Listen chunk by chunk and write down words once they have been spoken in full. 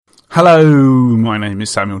Hello, my name is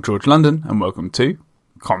Samuel George London, and welcome to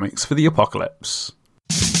Comics for the Apocalypse.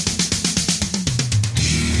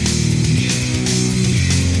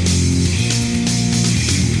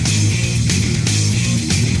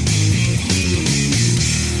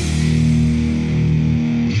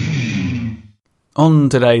 On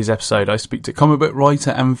today's episode, I speak to comic book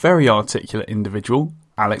writer and very articulate individual,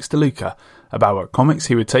 Alex DeLuca, about what comics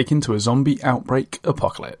he would take into a zombie outbreak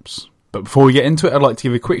apocalypse. But before we get into it, I'd like to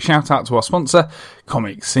give a quick shout out to our sponsor,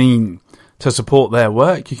 Comic Scene. To support their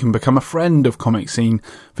work, you can become a friend of Comic Scene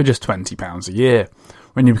for just £20 a year.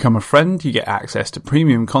 When you become a friend, you get access to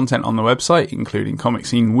premium content on the website, including Comic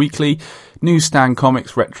Scene Weekly, Newsstand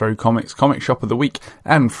Comics, Retro Comics, Comic Shop of the Week,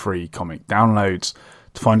 and free comic downloads.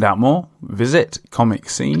 To find out more, visit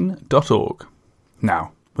comicscene.org.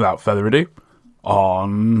 Now, without further ado,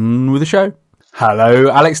 on with the show. Hello,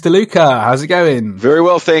 Alex DeLuca. How's it going? Very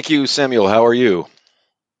well, thank you, Samuel. How are you?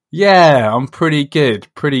 Yeah, I'm pretty good.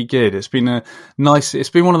 It's been it's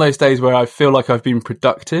been one of those days where I feel like I've been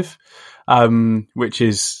productive, which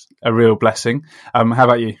is a real blessing. How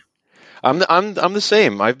about you? I'm the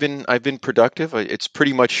same. I've been productive. It's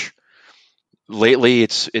pretty much lately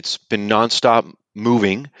it's been nonstop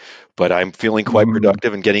moving, but I'm feeling quite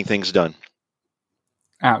productive and getting things done.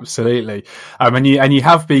 Absolutely, and you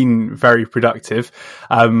have been very productive.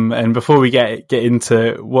 And before we get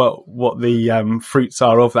into what the fruits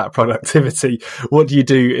are of that productivity, what do you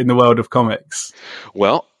do in the world of comics?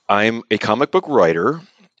 Well, I'm a comic book writer,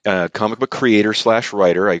 comic book creator /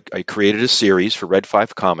 writer. I created a series for Red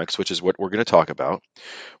 5 Comics, which is what we're going to talk about.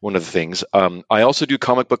 One of the things. I also do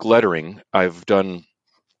comic book lettering. I've done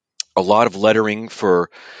a lot of lettering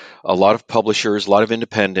for a lot of publishers, a lot of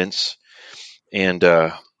independents. And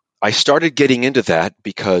I started getting into that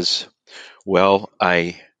because, well,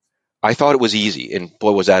 I thought it was easy, and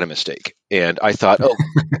boy, was that a mistake. And I thought,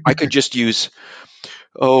 I can use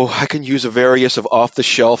a various of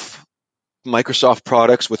off-the-shelf Microsoft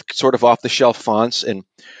products with sort of off-the-shelf fonts. And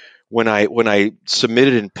when I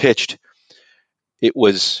submitted and pitched, it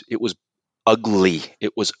was ugly.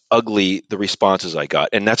 It was ugly, the responses I got.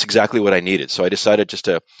 And that's exactly what I needed. So I decided just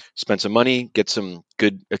to spend some money, get some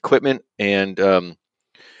good equipment, and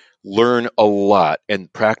learn a lot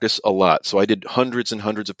and practice a lot. So I did hundreds and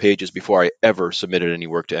hundreds of pages before I ever submitted any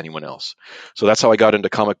work to anyone else. So that's how I got into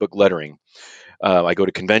comic book lettering. I go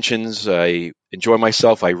to conventions. I enjoy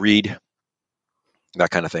myself. I read, that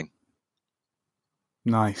kind of thing.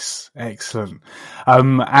 Nice. Excellent.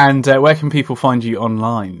 And where can people find you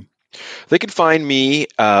online? They can find me,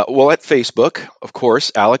 at Facebook, of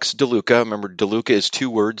course, Alex DeLuca. Remember, DeLuca is 2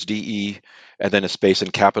 words, D-E, and then a space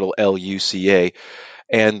and capital L-U-C-A.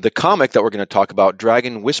 And the comic that we're going to talk about,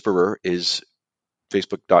 Dragon Whisperer, is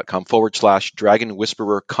facebook.com/Dragon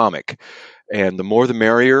Whisperer comic. And the more the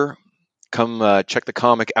merrier. Come check the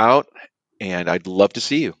comic out, and I'd love to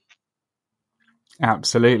see you.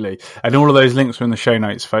 Absolutely. And all of those links are in the show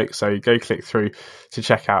notes, folks. So go click through to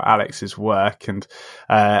check out Alex's work. And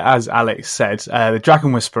as Alex said, the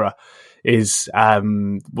Dragon Whisperer is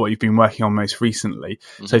what you've been working on most recently.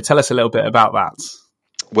 Mm-hmm. So tell us a little bit about that.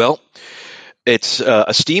 Well, it's a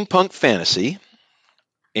steampunk fantasy,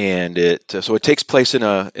 and it takes place in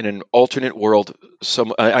an alternate world.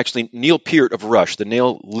 Actually, Neil Peart of Rush,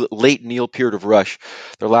 late Neil Peart of Rush,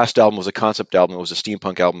 their last album was a concept album. It was a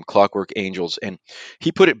steampunk album, Clockwork Angels, and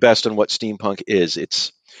he put it best on what steampunk is.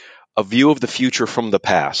 It's a view of the future from the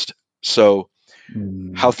past. So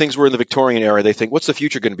how things were in the Victorian era, they think, what's the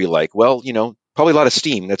future going to be like? Well, probably a lot of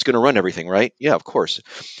steam that's going to run everything, right? Yeah, of course.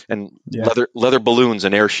 And leather balloons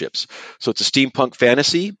and airships. So it's a steampunk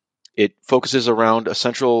fantasy. It focuses around a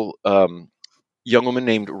central young woman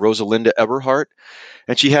named Rosalinda Everhart,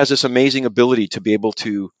 and she has this amazing ability to be able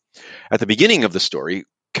to, at the beginning of the story,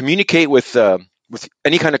 communicate with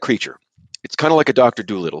any kind of creature. It's kind of like a Dr.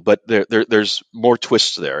 Dolittle, but there's more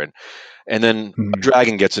twists there, and then a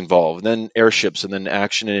dragon gets involved, and then airships, and then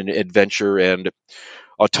action and adventure, and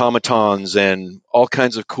automatons, and all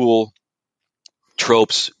kinds of cool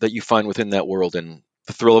tropes that you find within that world, and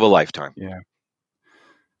the thrill of a lifetime. Yeah.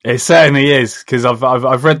 It certainly is, because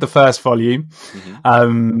I've read the first volume,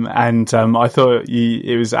 and I thought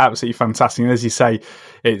it was absolutely fantastic. And as you say,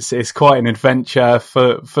 it's quite an adventure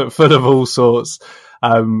full of all sorts,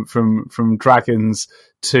 from dragons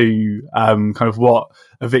to kind of what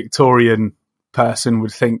a Victorian person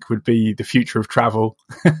would think would be the future of travel.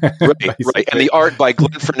 Right. And the art by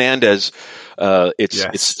Glenn Fernandez,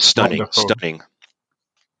 it's stunning, wonderful. Stunning.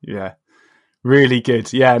 Yeah. Really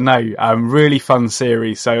good. Yeah, no, really fun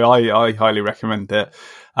series. So I highly recommend it.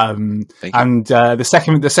 And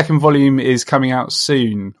the second volume is coming out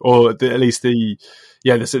soon, or at least the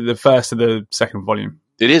Yeah, this is the first of the second volume.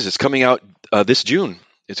 It is. It's coming out this June.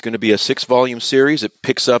 It's going to be a 6-volume series. It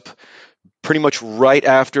picks up pretty much right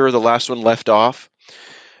after the last one left off,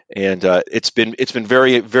 and it's been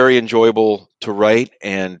very, very enjoyable to write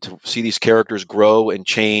and to see these characters grow and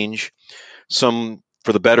change. Some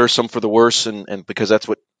for the better, some for the worse, and because that's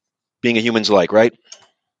what being a human's like, right?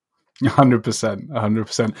 100%,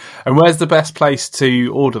 100%. And where's the best place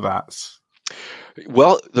to order that?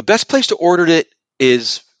 Well, the best place to order it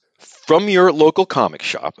is from your local comic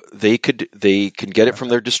shop. They can get it from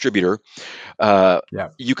their distributor.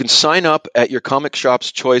 You can sign up at your comic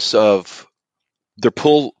shop's choice of their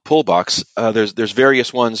pull box. There's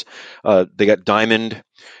various ones. They got Diamond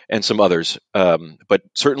and some others, but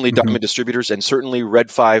certainly Diamond Distributors and certainly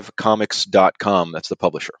red5comics.com. That's the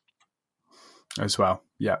publisher as well.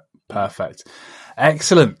 Yeah, perfect,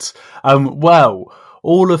 excellent. Well,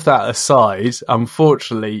 all of that aside,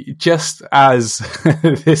 unfortunately, just as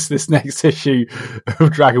this next issue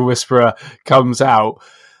of Dragon Whisperer comes out,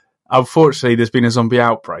 unfortunately, there's been a zombie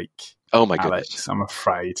outbreak. Oh my Alex, goodness! I'm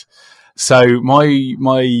afraid. So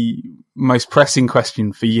my most pressing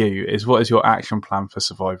question for you is, what is your action plan for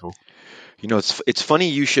survival? You know, it's funny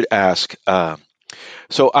you should ask.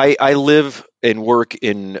 So I live and work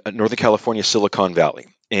in Northern California, Silicon Valley,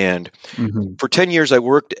 and for 10 years I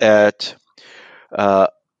worked at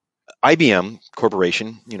IBM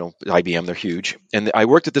Corporation. You know, IBM, they're huge, and I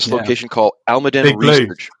worked at this location called Almaden Big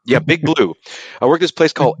Research. Yeah, Big Blue. I worked at this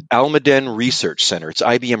place called Almaden Research Center. It's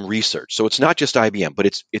IBM Research, so it's not just IBM, but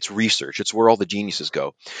it's research. It's where all the geniuses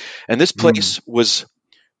go, and this place was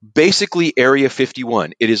basically Area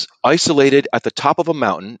 51. It is isolated at the top of a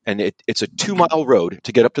mountain, and it's a 2-mile road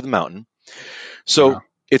to get up to the mountain. So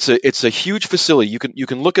it's a huge facility. You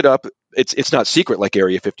can look it up. It's not secret like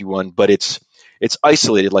Area 51, but it's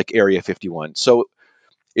isolated like Area 51. So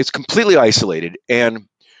it's completely isolated. And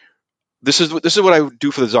this is what I would do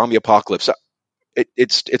for the zombie apocalypse.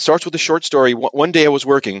 It starts with a short story. One day I was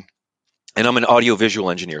working. And I'm an audio-visual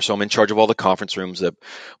engineer, so I'm in charge of all the conference rooms, the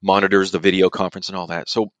monitors, the video conference, and all that.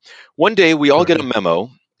 So one day we all get a memo,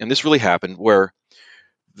 and this really happened, where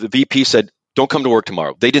the VP said, "Don't come to work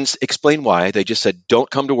tomorrow." They didn't explain why. They just said, "Don't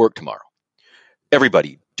come to work tomorrow.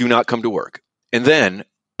 Everybody, do not come to work." And then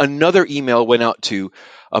another email went out to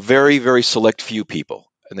a very, very select few people,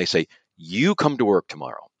 and they say, "You come to work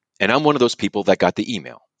tomorrow." And I'm one of those people that got the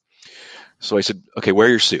email. So I said, "Okay, wear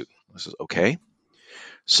your suit." I said, "Okay."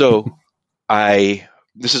 So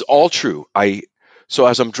this is all true. So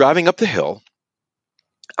as I'm driving up the hill,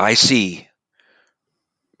 I see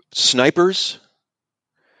snipers,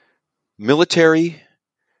 military,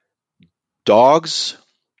 dogs,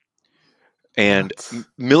 and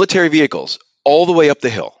military vehicles all the way up the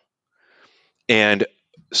hill. And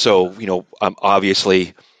so, you know,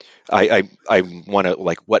 obviously I want to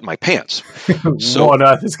like wet my pants. So what on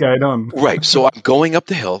earth is going on? Right. So I'm going up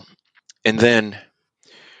the hill, and then,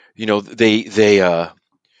 you know,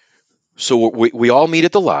 so we all meet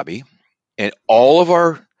at the lobby, and all of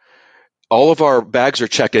our bags are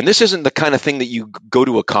checked in. This isn't the kind of thing that you go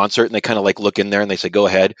to a concert and they kind of like look in there and they say, "Go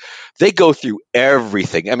ahead." They go through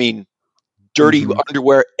everything. I mean, dirty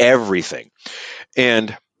underwear, everything.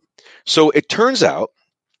 And so it turns out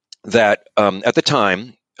that at the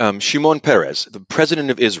time, Shimon Peres, the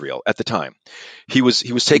president of Israel at the time, he was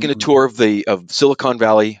taking a tour of Silicon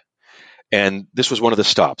Valley, and this was one of the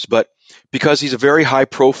stops. But because he's a very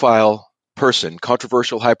high-profile person,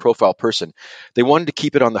 controversial, high-profile person, they wanted to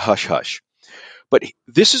keep it on the hush-hush. But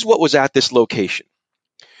this is what was at this location.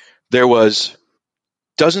 There was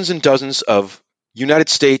dozens and dozens of United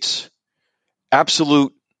States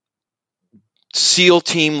absolute SEAL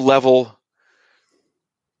team level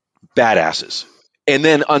badasses. And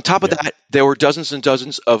then on top of that, there were dozens and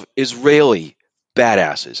dozens of Israeli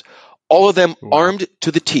badasses, all of them armed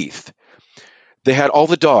to the teeth. They had all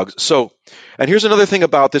the dogs. So, and here's another thing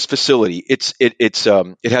about this facility. It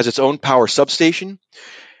has its own power substation.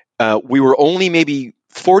 We were only maybe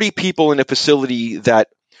 40 people in a facility that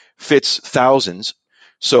fits thousands.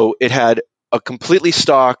 So it had a completely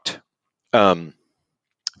stocked a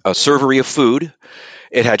servery of food.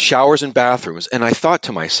 It had showers and bathrooms. And I thought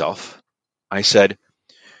to myself, I said,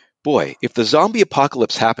 boy, if the zombie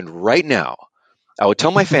apocalypse happened right now, I would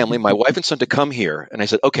tell my family, my wife and son, to come here. And I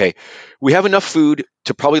said, okay, we have enough food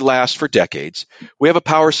to probably last for decades. We have a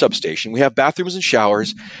power substation. We have bathrooms and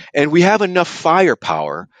showers. And we have enough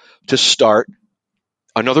firepower to start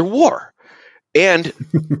another war. And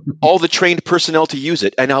all the trained personnel to use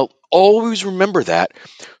it. And I'll always remember that.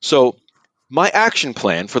 So my action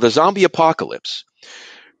plan for the zombie apocalypse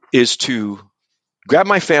is to grab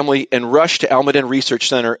my family and rush to Almaden Research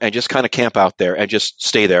Center and just kind of camp out there and just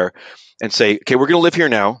stay there and say, okay, we're going to live here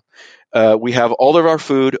now. We have all of our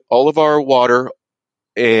food, all of our water,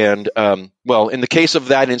 and well, in the case of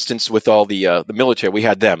that instance with all the military, we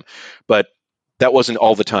had them, but that wasn't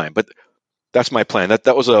all the time. But that's my plan.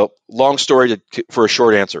 That was a long story for a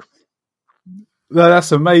short answer. No,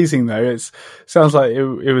 that's amazing though. It sounds like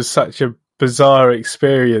it was such a bizarre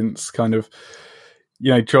experience, kind of,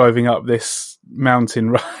 driving up this mountain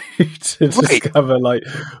road to discover like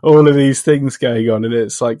all of these things going on, and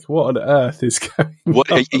it's like, what on earth is going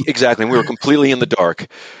on? Exactly. And we were completely in the dark,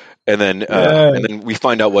 and then we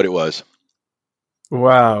find out what it was.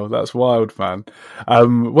 Wow, that's wild, man.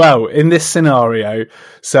 Well, in this scenario,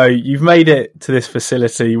 so you've made it to this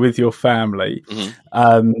facility with your family,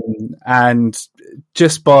 and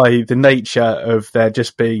just by the nature of there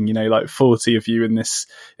just being, like 40 of you in this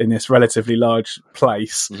relatively large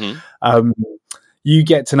place, you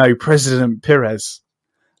get to know President Perez.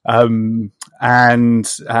 And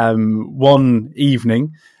one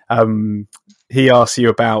evening, he asks you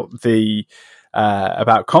about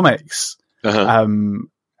about comics. And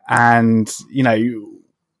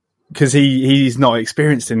because he's not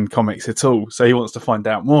experienced in comics at all, so he wants to find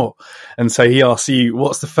out more, and so he asks you,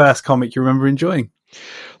 what's the first comic you remember enjoying?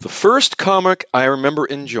 The first comic I remember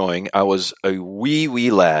enjoying, I was a wee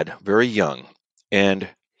lad, very young, and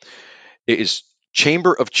it is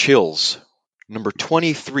Chamber of Chills, number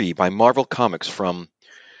 23 by Marvel Comics from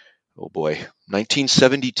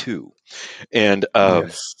 1972. And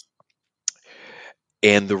Yes.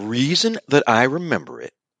 And the reason that I remember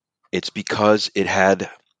it, it's because it had,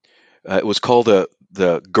 it was called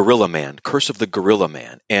the Gorilla Man, Curse of the Gorilla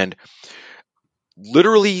Man. And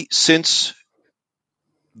literally since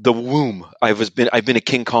the womb, I've been a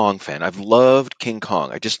King Kong fan. I've loved King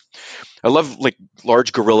Kong. I love like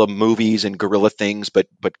large gorilla movies and gorilla things, but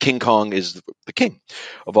King Kong is the king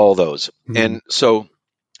of all those. And so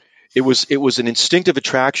it was an instinctive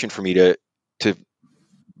attraction for me to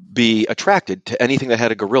be attracted to anything that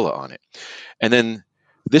had a gorilla on it. And then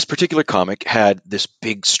this particular comic had this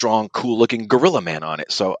big, strong, cool-looking gorilla man on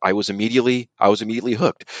it. So I was immediately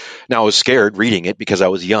hooked. Now I was scared reading it because I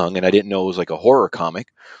was young and I didn't know it was like a horror comic,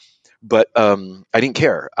 but I didn't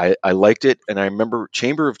care. I liked it, and I remember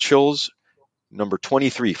Chamber of Chills, number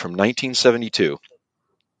 23 from 1972.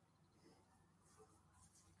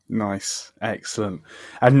 Nice, excellent.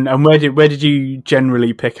 And where did you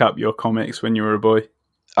generally pick up your comics when you were a boy?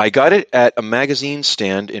 I got it at a magazine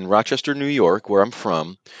stand in Rochester, New York, where I'm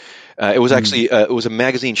from. It was actually it was a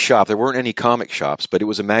magazine shop. There weren't any comic shops, but it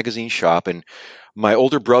was a magazine shop. And my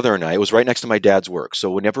older brother and I, it was right next to my dad's work.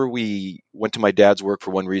 So whenever we went to my dad's work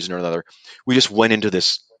for one reason or another, we just went into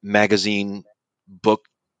this magazine book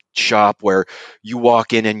shop where you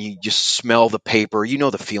walk in and you just smell the paper. You know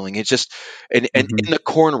the feeling. It's just, and in the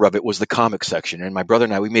corner of it was the comic section. And my brother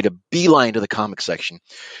and I, we made a beeline to the comic section,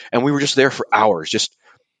 and we were just there for hours, just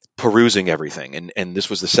perusing everything. And this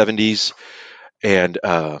was the 70s, and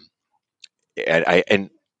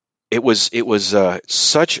it was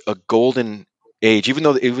such a golden age, even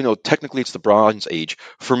though technically it's the Bronze Age.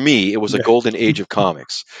 For me, it was a golden age of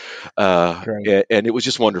comics, and it was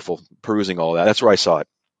just wonderful perusing all that. That's where I saw it.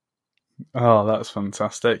 Oh, that's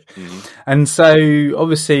fantastic. And so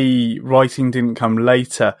obviously writing didn't come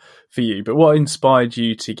later for you, but what inspired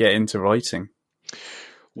you to get into writing?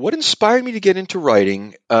 What inspired me to get into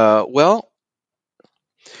writing? Well,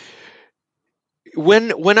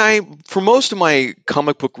 when I, for most of my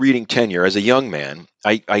comic book reading tenure as a young man,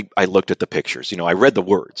 I looked at the pictures. I read the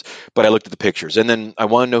words, but I looked at the pictures, and then I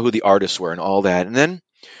wanted to know who the artists were and all that. And then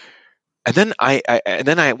when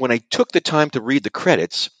I took the time to read the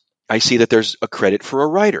credits, I see that there's a credit for a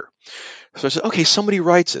writer. So I said, okay, somebody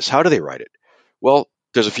writes this. How do they write it? Well,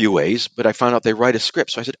 there's a few ways, but I found out they write a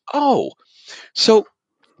script. So I said, oh, so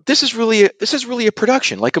this is really a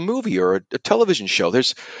production, like a movie or a television show.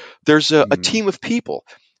 There's a team of people.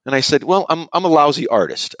 And I said, well, I'm a lousy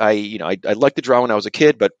artist. I liked to draw when I was a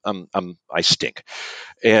kid, but I stink.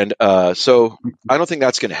 And so I don't think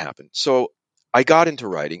that's going to happen. So I got into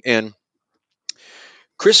writing, and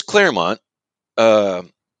Chris Claremont,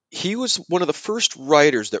 he was one of the first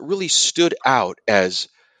writers that really stood out as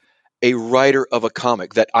a writer of a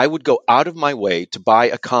comic, that I would go out of my way to buy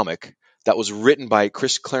a comic that was written by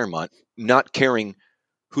Chris Claremont, not caring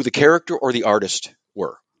who the character or the artist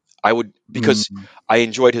were. I would, because I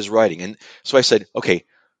enjoyed his writing. And so I said, okay,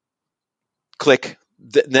 click,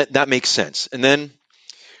 that makes sense. And then,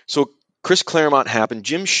 so Chris Claremont happened.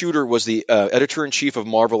 Jim Shooter was the editor-in-chief of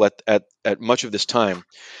Marvel at much of this time.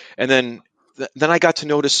 And then I got to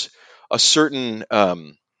notice a certain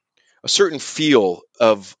a certain feel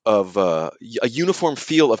of a uniform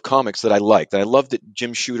feel of comics that I liked. And I loved that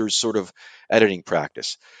Jim Shooter's sort of editing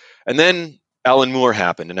practice. And then Alan Moore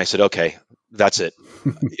happened, and I said, okay, that's it.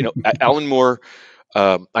 Alan Moore.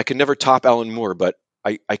 I can never top Alan Moore, but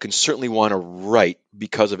I can certainly want to write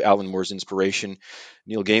because of Alan Moore's inspiration.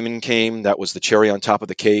 Neil Gaiman came; that was the cherry on top of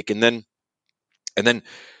the cake, and then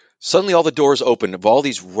suddenly all the doors opened of all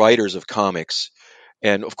these writers of comics.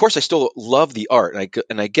 And of course, I still love the art,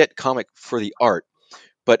 and I get comic for the art,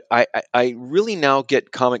 but I really now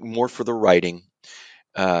get comic more for the writing,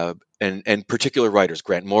 and particular writers,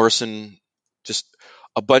 Grant Morrison, just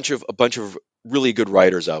a bunch of really good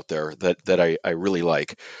writers out there that I really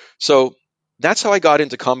like. So that's how I got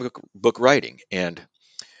into comic book writing. And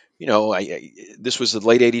this was the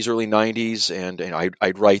late '80s, early '90s, and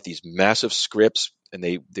I'd write these massive scripts, and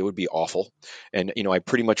they would be awful. And I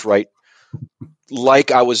pretty much write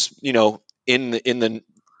like I was, in the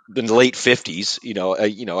late '50s.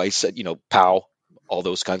 I said, pow, all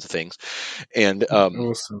those kinds of things, and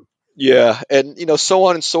Awesome. yeah, and so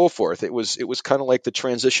on and so forth. It was kind of like the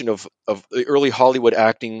transition of the early Hollywood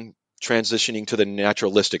acting transitioning to the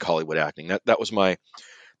naturalistic Hollywood acting. That was my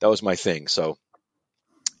thing. So,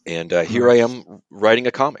 and here I Nice. am writing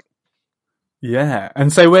a comic. Yeah.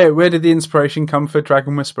 And so where did the inspiration come for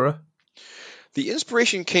Dragon Whisperer? The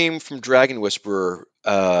inspiration came from Dragon Whisperer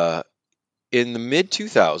in the mid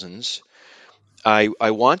 2000s.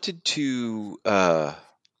 I wanted to.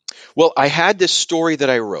 Well, I had this story that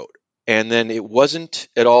I wrote, and then it wasn't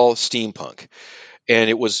at all steampunk, and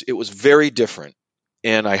it was very different.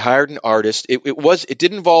 And I hired an artist. It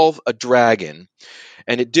did involve a dragon,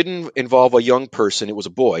 and it didn't involve a young person. It was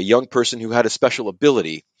a young person who had a special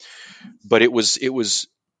ability, but it was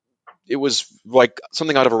like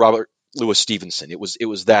something out of a Robert Louis Stevenson. It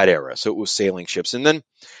was that era, so it was sailing ships. And then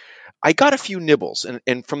I got a few nibbles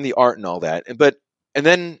and from the art and all that, but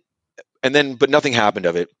nothing happened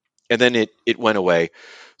of it, and then it went away.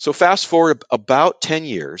 So fast forward about 10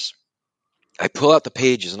 years, I pull out the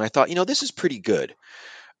pages and I thought, this is pretty good,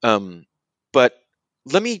 but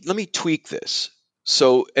let me tweak this.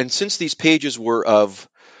 So, and since these pages were of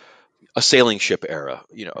a sailing ship era,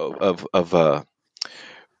 of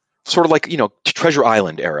sort of like Treasure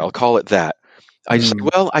Island era, I'll call it that. I decided, Mm.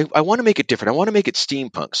 well, I want to make it different. I want to make it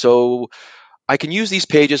steampunk. So I can use these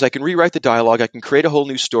pages. I can rewrite the dialogue. I can create a whole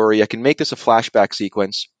new story. I can make this a flashback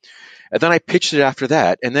sequence. And then I pitched it after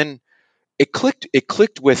that, and then it clicked. It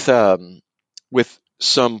clicked with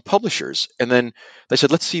some publishers, and then they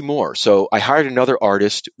said, "Let's see more." So I hired another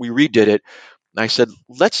artist. We redid it. And I said,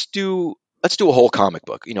 "Let's do a whole comic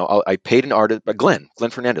book." I paid an artist, Glenn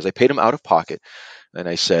Fernandez. I paid him out of pocket, and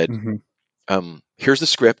I said, Hmm. "Here's the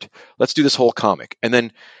script. Let's do this whole comic." And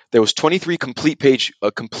then there was 23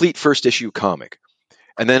 a complete first issue comic.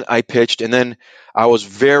 And then I pitched, and then I was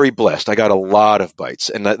very blessed. I got a lot of bites,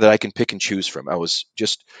 and that I can pick and choose from. I was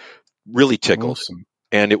just really tickled, Awesome.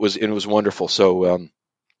 and it was wonderful. So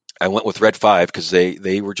I went with Red 5 because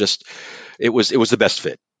they were just it was the best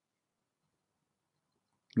fit.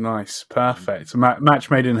 Nice. Perfect. Match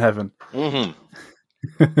made in heaven. Hmm.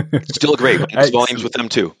 Still great. Running volumes with them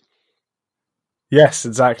too. Yes,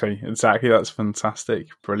 exactly. That's fantastic.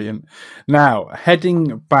 Brilliant. Now,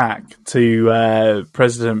 heading back to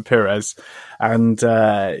President Perez, and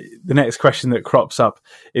the next question that crops up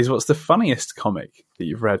is, what's the funniest comic that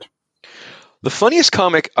you've read? The funniest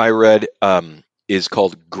comic I read is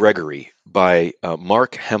called Gregory by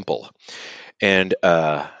Mark Hempel, and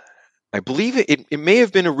I believe it may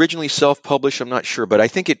have been originally self-published. I'm not sure, but I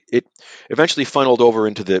think it eventually funneled over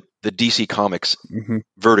into the DC Comics Mm-hmm.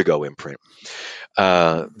 Vertigo imprint.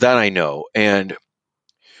 That I know, and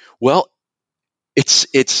well, it's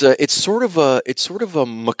sort of a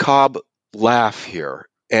macabre laugh here.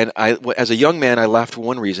 And as a young man, I laughed for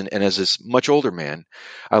one reason, and as a much older man,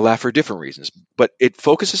 I laugh for different reasons. But it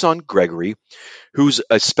focuses on Gregory, who's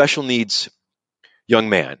a special needs young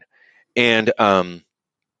man, and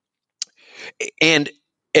and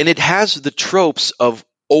it has the tropes of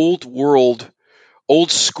old world,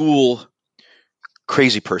 old school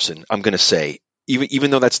crazy person. I'm going to say, even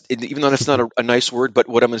though that's not a nice word, but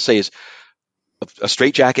what I'm going to say is a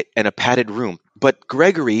straitjacket and a padded room. But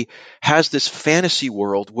Gregory has this fantasy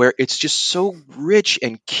world where it's just so rich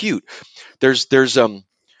and cute. There's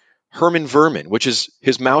Herman Vermin, which is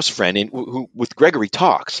his mouse friend, who with Gregory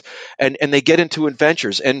talks, and they get into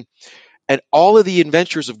adventures, and all of the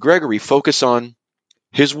adventures of Gregory focus on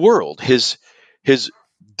his world, his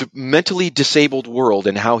mentally disabled world,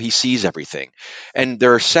 and how he sees everything. And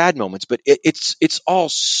there are sad moments, but it's all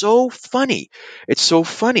so funny. It's so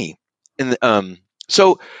funny, and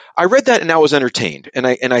So I read that and I was entertained, and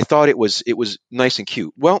I thought it was nice and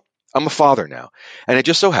cute. Well, I'm a father now, and it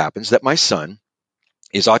just so happens that my son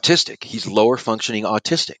is autistic. He's lower functioning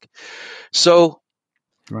autistic. So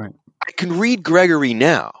Right. I can read Gregory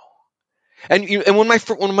now. And when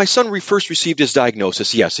my son first received his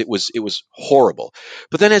diagnosis, yes, it was horrible.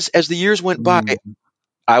 But then as the years went by, Mm.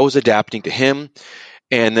 I was adapting to him,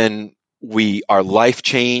 and then our life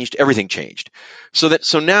changed, everything changed.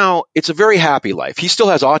 So now it's a very happy life. He still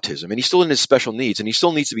has autism, and he's still in his special needs, and he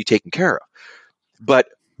still needs to be taken care of. But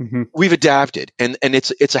Hmm. we've adapted, and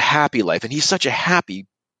it's a happy life, and he's such a happy,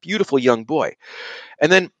 beautiful young boy.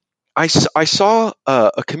 And then I saw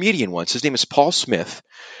a comedian once. His name is Paul Smith.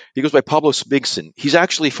 He goes by Pablo Smigson. He's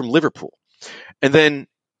actually from Liverpool. And then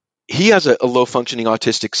he has a low functioning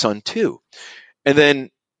autistic son too. And then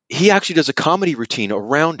he actually does a comedy routine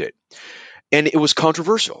around it. And it was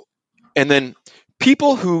controversial. And then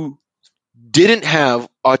people who didn't have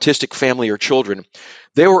autistic family or children,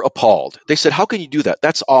 they were appalled. They said, "How can you do that?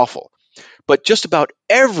 That's awful." But just about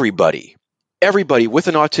everybody with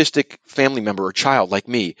an autistic family member or child like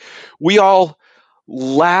me, we all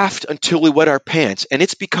laughed until we wet our pants. And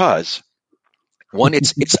it's because one,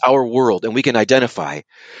 it's our world and we can identify.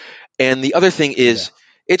 And the other thing Yeah. is,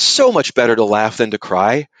 it's so much better to laugh than to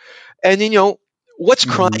cry. And what's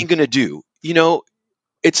Hmm. crying going to do?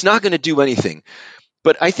 It's not going to do anything.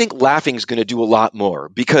 But I think laughing is going to do a lot more,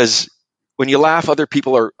 because when you laugh, other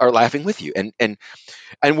people are laughing with you.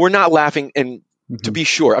 And we're not laughing. And to Hmm. be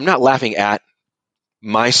sure, I'm not laughing at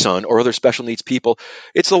my son or other special needs people.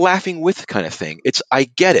 It's a laughing with kind of thing. I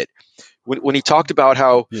get it. When he talked about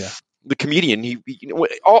how Yeah. the comedian,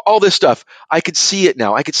 all this stuff, I could see it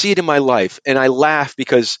now. I could see it in my life, and I laugh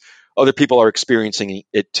because other people are experiencing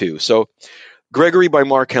it too. So Gregory by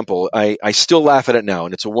Mark Hempel, I still laugh at it now,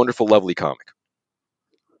 and it's a wonderful, lovely comic.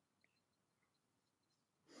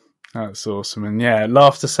 That's awesome. And yeah,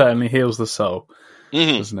 laughter certainly heals the soul,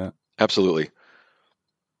 Hmm. doesn't it? Absolutely.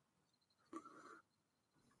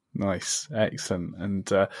 Nice, excellent,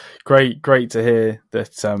 and great to hear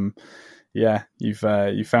that. Yeah, you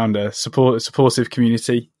found a supportive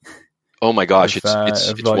community Oh my gosh, of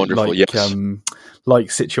it's wonderful. Yes.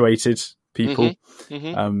 like situated Hmm. people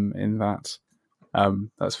Hmm. in that.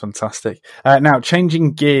 That's fantastic. Now,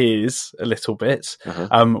 changing gears a little bit,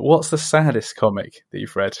 Uh-huh. what's the saddest comic that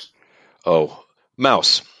you've read? Oh,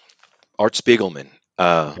 Mouse, Art Spiegelman.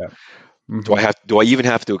 Yeah. Do Hmm. I even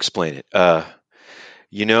have to explain it?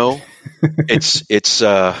 You know, it's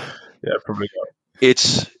uh, Yeah, probably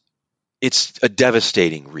it's it's a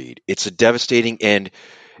devastating read. It's a devastating, and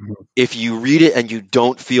not. if you read it and you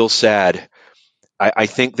don't feel sad, I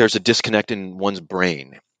think there's a disconnect in one's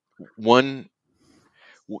brain. One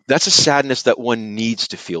That's a sadness that one needs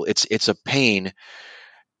to feel. It's a pain,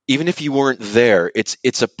 even if you weren't there.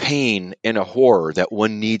 It's a pain and a horror that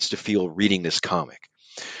one needs to feel reading this comic.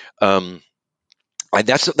 Um,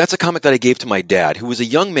 that's a comic that I gave to my dad, who was a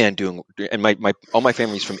young man doing, and my all my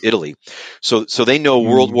family's from Italy, so they know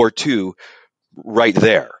World Mm, War II right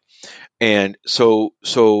there, and so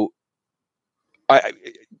I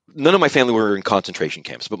none of my family were in concentration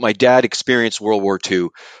camps, but my dad experienced World War II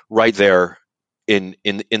right there in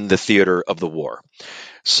the theater of the war.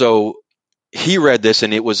 So he read this,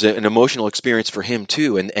 and it was an emotional experience for him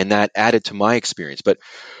too, and that added to my experience. But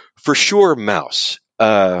for sure, Mouse.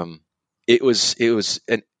 It was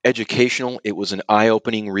an educational. It was an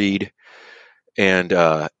eye-opening read, and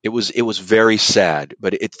it was very sad.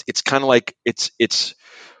 But it's kind of like it's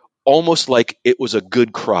almost like it was a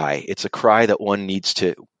good cry. It's a cry that one needs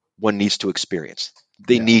to experience.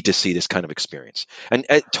 They yeah, need to see this kind of experience. And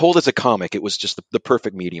told as a comic, it was just the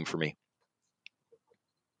perfect medium for me.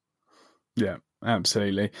 yeah,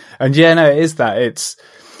 absolutely. And yeah, no, it is that.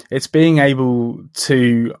 It's being able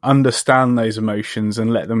to understand those emotions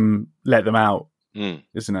and let them out, Mm.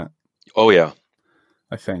 isn't it? Oh yeah.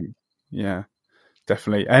 I think. Yeah,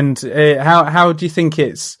 definitely. And how do you think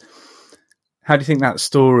how do you think that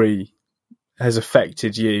story has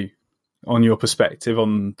affected you on your perspective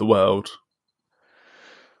on the world?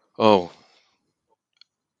 Oh,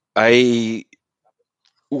 I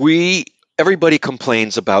we everybody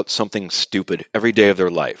complains about something stupid every day of their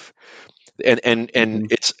life. And Hmm.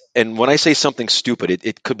 when I say something stupid,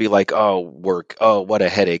 it could be like, oh, work, oh, what a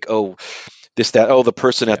headache, oh, this, that, oh, the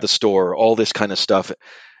person at Yeah. the store, all this kind of stuff.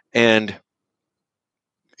 And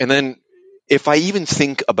then if I even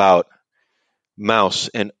think about Mouse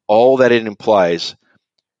and all that it implies,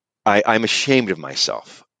 I'm ashamed of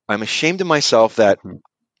myself. I'm ashamed of myself that Hmm.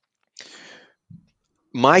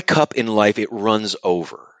 my cup in life, it runs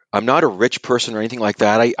over. I'm not a rich person or anything like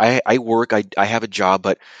that. I work, I have a job,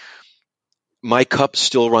 but my cup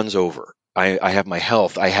still runs over. I have my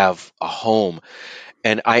health. I have a home,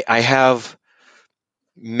 and I have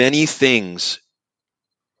many things,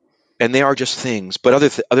 and they are just things. But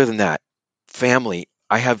other than that, family.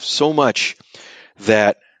 I have so much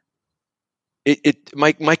that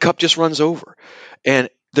my cup just runs over, and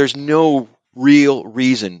there's no real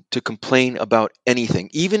reason to complain about anything,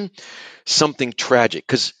 even something tragic,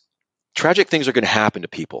 because tragic things are going to happen to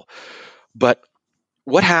people. But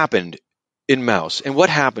what happened in Maus and what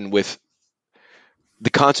happened with the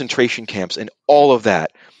concentration camps and all of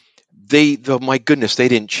that, my goodness, they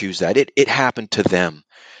didn't choose that. It happened to them.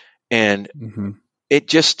 And Mm-hmm.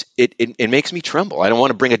 it makes me tremble. I don't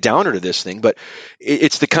want to bring a downer to this thing, but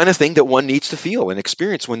it's the kind of thing that one needs to feel and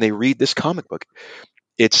experience when they read this comic book.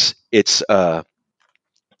 It's that's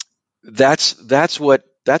what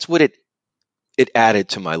it added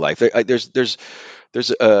to my life. There's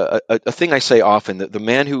a thing I say often, that the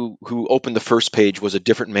man who opened the first page was a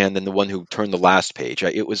different man than the one who turned the last page.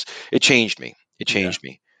 It changed me. It changed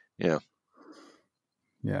me. Yeah.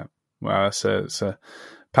 Yeah. Wow, it's a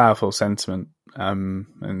powerful sentiment,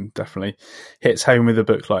 and definitely hits home with a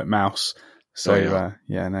book like Maus. So,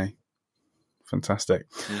 no, fantastic.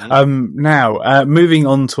 Mm-hmm. Now, moving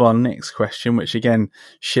on to our next question, which again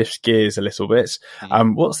shifts gears a little bit.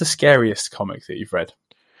 Mm-hmm. What's the scariest comic that you've read?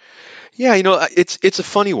 Yeah, it's a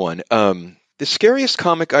funny one. The scariest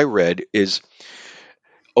comic I read is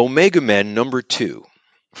Omega Men #2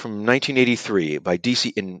 from 1983 by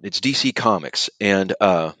DC, and it's DC Comics, and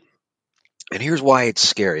here's why it's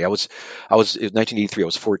scary. It was 1983. I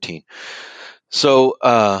was 14. So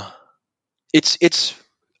it's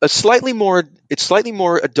slightly more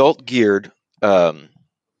adult geared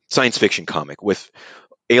science fiction comic with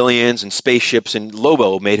aliens and spaceships, and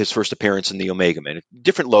Lobo made his first appearance in the Omega Man.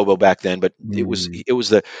 Different Lobo back then, but it was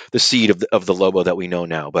the seed of the Lobo that we know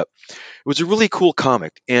now. But it was a really cool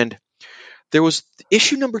comic, and there was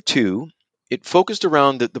issue #2. It focused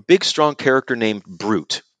around the big strong character named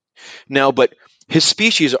Brute. Now, but his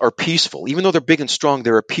species are peaceful, even though they're big and strong.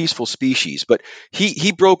 They're a peaceful species, but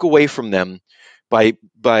he broke away from them by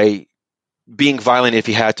being violent if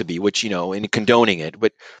he had to be, which, and condoning it.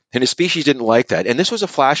 And his species didn't like that. And this was a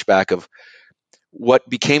flashback of what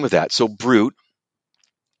became of that. So Brute,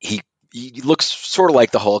 he looks sort of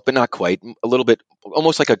like the Hulk, but not quite. A little bit,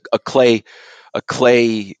 almost like a clay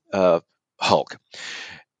Hulk.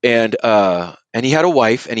 And he had a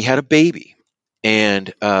wife and he had a baby,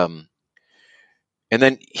 and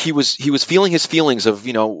then he was feeling his feelings of,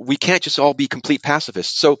 we can't just all be complete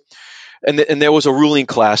pacifists. So, and there was a ruling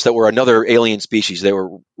class that were another alien species. They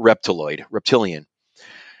were reptilian.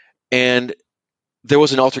 And there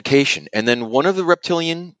was an altercation. And then one of the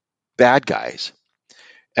reptilian bad guys,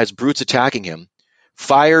 as Brute's attacking him,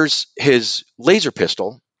 fires his laser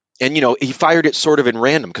pistol. And, he fired it sort of in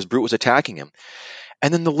random because Brute was attacking him.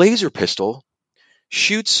 And then the laser pistol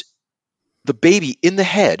shoots the baby in the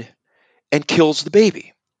head and kills the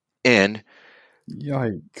baby. And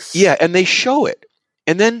yikes. Yeah, and they show it.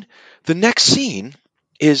 And then the next scene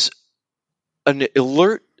is an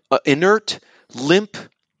inert, limp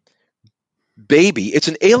baby. It's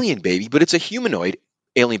an alien baby, but it's a humanoid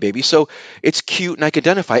alien baby, so it's cute and I can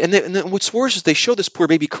identify. And then what's worse is they show this poor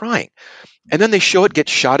baby crying, and then they show it get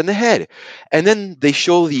shot in the head, and then they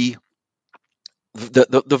show the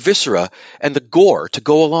viscera and the gore to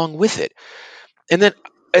go along with it. And then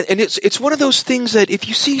it's one of those things that if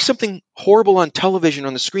you see something horrible on television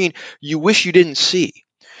on the screen, you wish you didn't see.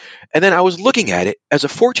 And then I was looking at it as a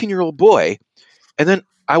 14-year-old boy, and then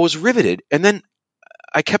I was riveted, and then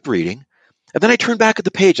I kept reading, and then I turned back at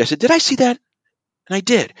the page. I said, "Did I see that?" And I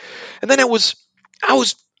did. And then I was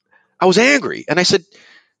angry, and I said,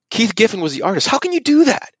 Keith Giffen was the artist. How can you do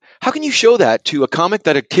that? How can you show that to a comic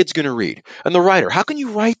that a kid's going to read? And the writer, how can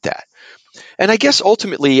you write that? And I guess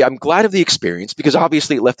ultimately I'm glad of the experience because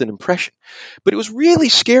obviously it left an impression. But it was really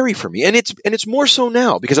scary for me, and it's more so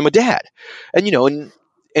now because I'm a dad. And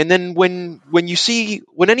and then when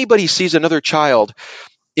anybody sees another child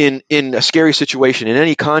in a scary situation in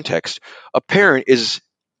any context, a parent is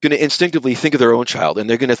going to instinctively think of their own child, and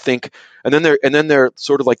they're going to think, and then they're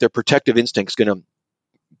sort of like their protective instincts going to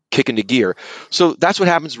kick into gear. So that's what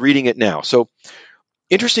happens reading it now. So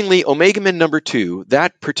interestingly, Omega Men #2,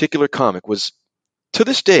 that particular comic was, to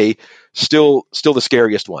this day, still the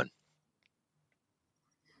scariest one.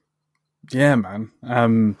 Yeah,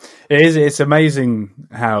 man. It's amazing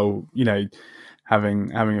how,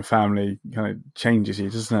 having a family kind of changes you,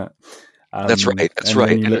 doesn't it? That's right. That's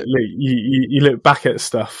right. You look back at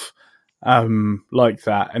stuff like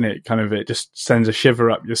that, and it just sends a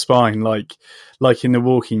shiver up your spine, like in The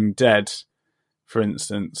Walking Dead. for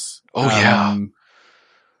instance. Oh yeah.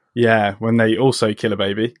 Yeah, when they also kill a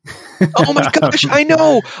baby. Oh my gosh, I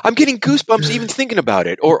know. I'm getting goosebumps even thinking about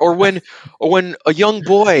it. Or when a young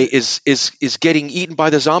boy is getting eaten by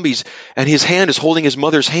the zombies and his hand is holding his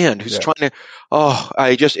mother's hand who's Yeah. trying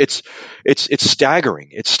to it's staggering.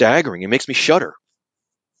 It's staggering. It makes me shudder.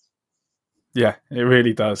 Yeah, it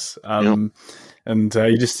really does. Yeah. And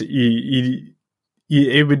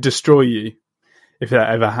it would destroy you if that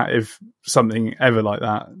ever if something ever like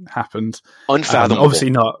that happened. Unfathomable.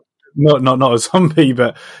 Obviously not a zombie,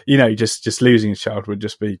 but just losing a child would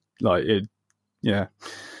just be like it,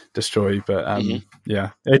 destroy. But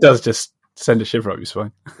yeah, it does just send a shiver up your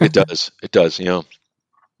spine. It does. It does.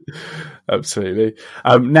 Absolutely.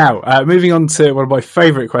 Now, moving on to one of my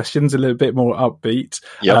favourite questions, a little bit more upbeat.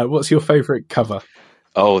 Yep. What's your favourite cover?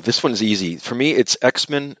 Oh, this one's easy. For me, it's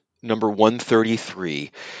X-Men number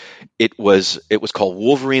 133. It was called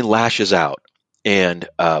Wolverine Lashes Out. And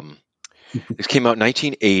it came out in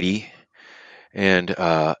 1980. And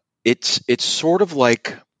it's sort of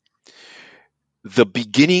like the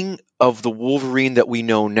beginning of the Wolverine that we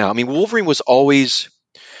know now. I mean, Wolverine was always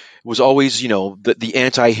the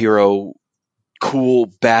anti-hero, cool,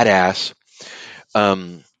 badass.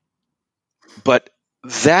 But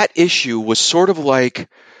that issue was sort of like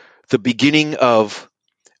the beginning of,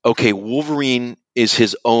 okay, Wolverine is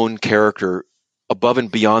his own character above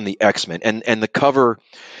and beyond the X-Men. And the cover,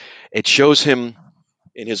 it shows him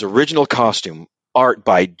in his original costume, art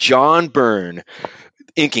by John Byrne,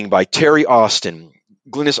 inking by Terry Austin,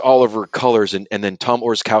 Glynis Oliver colors, and then Tom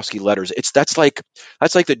Orzechowski letters. That's like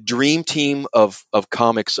the dream team of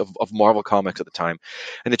comics, of Marvel Comics at the time.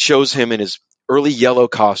 And it shows him in his early yellow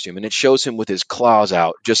costume, and it shows him with his claws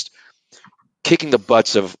out, just kicking the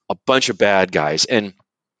butts of a bunch of bad guys. And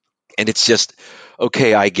it's just,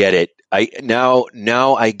 okay, I get it.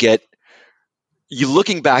 Now I get. You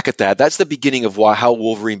looking back at that, that's the beginning of how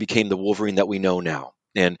Wolverine became the Wolverine that we know now.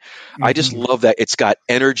 And I just love that it's got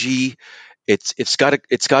energy. It's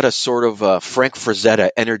got a sort of Frank Frazetta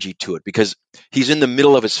energy to it, because he's in the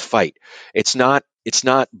middle of his fight. It's not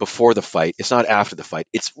before the fight. It's not after the fight.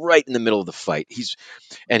 It's right in the middle of the fight. He's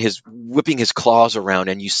whipping his claws around,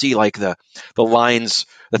 and you see like the lines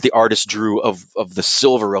that the artist drew of the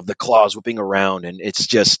silver of the claws whipping around, and it's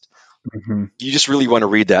just you just really want to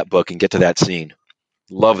read that book and get to that scene.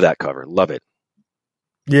 Love that cover. Love it.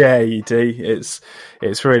 Yeah, you do.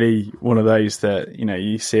 It's really one of those that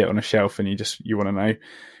you see it on a shelf and you want to know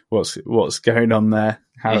what's going on there.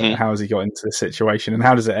 How has he got into the situation, and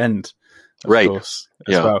how does it end? Of course,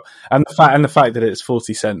 as well. And the fact that it's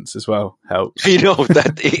 40 cents as well helps.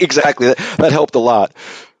 That exactly. That helped a lot.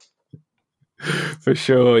 For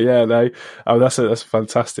sure. Yeah. No. Oh, that's a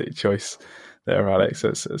fantastic choice there, Alex.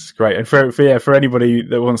 That's great. And for anybody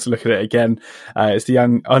that wants to look at it again, it's the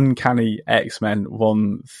Uncanny X-Men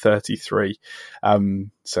 133.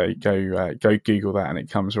 So go Google that and it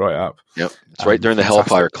comes right up. Yep, it's right there in the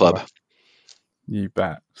Hellfire Club. Cover. You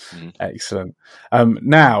bet. Excellent.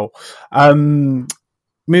 Now,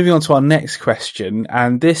 moving on to our next question,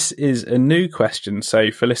 and this is a new question.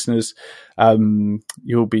 So for listeners,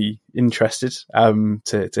 you'll be interested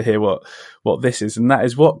to hear what this is, and that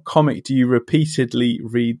is, what comic do you repeatedly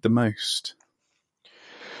read the most?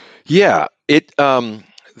 Yeah, that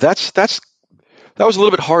was a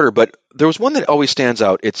little bit harder, but there was one that always stands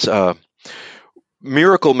out. It's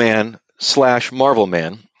Miracle Man / Marvel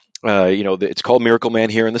Man. It's called Miracle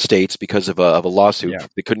Man here in the States because of a lawsuit. Yeah.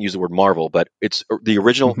 They couldn't use the word Marvel, but it's the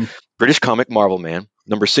original British comic Marvel Man,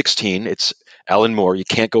 number 16. It's Alan Moore. You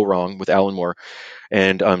can't go wrong with Alan Moore.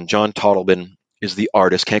 And John Totleben is the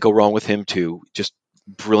artist. Can't go wrong with him too. Just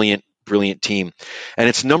brilliant, brilliant team. And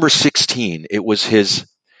it's number 16. It was his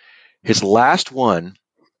last one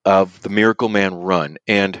of the Miracle Man run.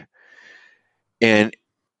 And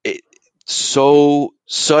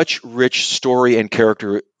such rich story and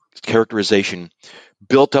characterization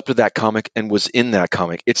built up to that comic and was in that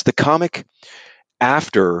comic. It's the comic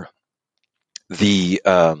after the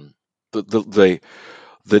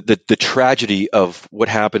tragedy of what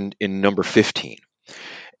happened in number 15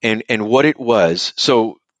 and what it was.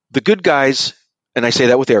 So the good guys, and I say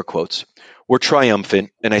that with air quotes, were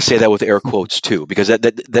triumphant, and I say that with air quotes too, because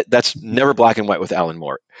that's never black and white with Alan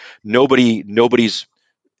Moore. Nobody's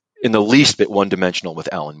in the least bit one-dimensional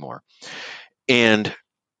with Alan Moore. And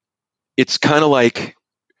it's kind of like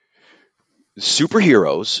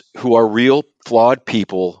superheroes who are real flawed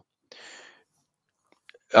people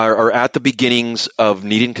are at the beginnings of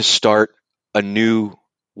needing to start a new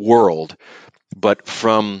world, but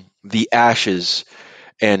from the ashes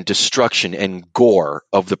and destruction and gore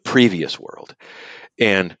of the previous world.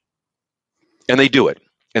 And And they do it,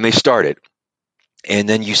 and they start it, and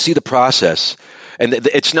then you see the process. And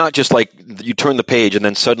it's not just like you turn the page and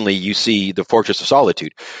then suddenly you see the Fortress of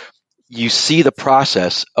Solitude. You see the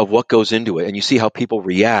process of what goes into it, and you see how people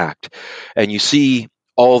react, and you see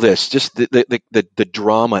all this, just the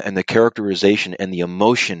drama and the characterization and the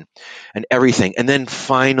emotion and everything. And then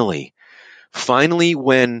finally,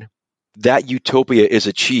 when that utopia is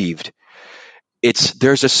achieved,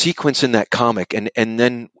 there's a sequence in that comic, and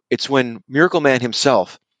then it's when Miracle Man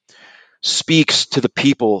himself speaks to the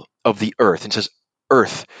people of the Earth and says,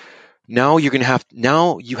 Earth, now you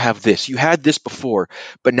have this. You had this before,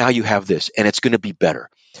 but now you have this, and it's going to be better.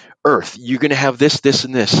 Earth, you're going to have this, this,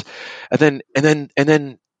 and this. And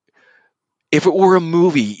then if it were a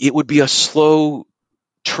movie, it would be a slow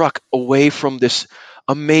truck away from this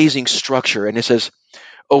amazing structure. And it says,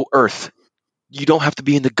 oh, Earth, you don't have to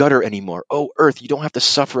be in the gutter anymore. Oh, Earth, you don't have to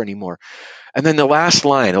suffer anymore. And then the last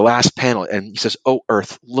line, the last panel, and he says, oh,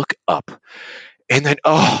 Earth, look up. And then,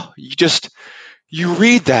 you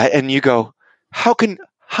read that and you go, how can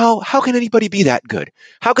anybody be that good?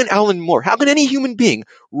 How can Alan Moore, how can any human being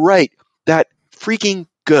write that freaking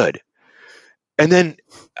good? And then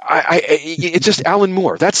it's just Alan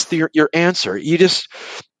Moore. That's your answer. You just,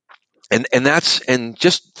 and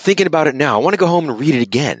just thinking about it now, I want to go home and read it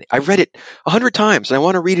again. I read it 100 times and I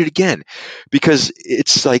want to read it again because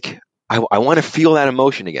it's like, I want to feel that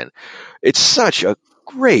emotion again. It's such a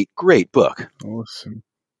great, great book. Awesome.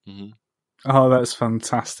 Mm-hmm. Oh, that's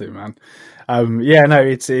fantastic, man. Yeah, no,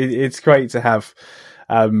 it's great to have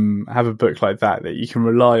a book like that you can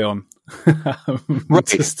rely on right.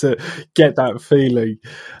 just to get that feeling.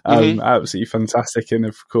 Mm-hmm. Absolutely fantastic, and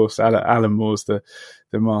of course, Alan Moore's the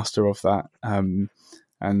master of that.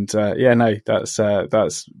 Yeah, no,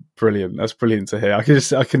 that's brilliant. That's brilliant to hear.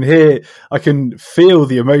 I can feel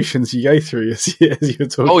the emotions you go through as you're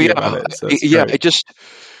talking about it. So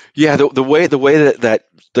the way that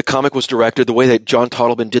the comic was directed, the way that John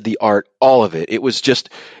Tottleman did the art, all of it. It was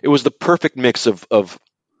the perfect mix of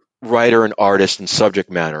writer and artist and subject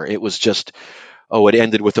matter. It was just, it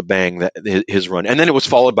ended with a bang, his run, and then it was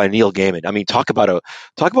followed by Neil Gaiman. I mean, talk about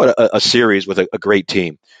a series with a great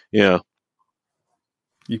team. Yeah,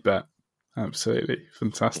 you bet. Absolutely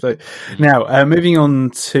fantastic. Mm-hmm. Now, moving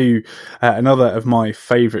on to another of my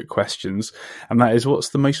favorite questions, and that is, what's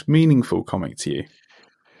the most meaningful comic to you?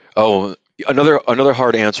 Oh, another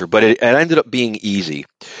hard answer, but it ended up being easy.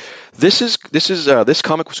 This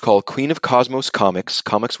comic was called Queen of Cosmos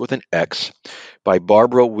Comics with an X, by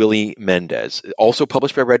Barbara Willie Mendez, also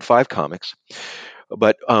published by Red 5 Comics.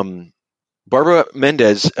 But Barbara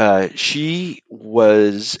Mendez, she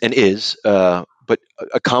was and is, but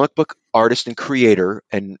a comic book artist and creator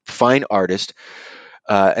and fine artist,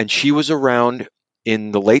 and she was around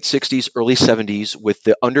in the late 60s, early 70s with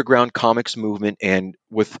the underground comics movement and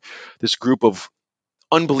with this group of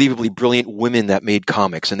unbelievably brilliant women that made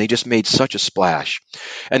comics, and they just made such a splash.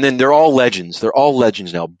 And then they're all legends. They're all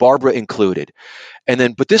legends now, Barbara included.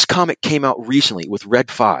 But this comic came out recently with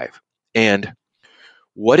Red 5, and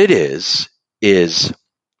what it is it's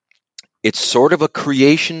sort of a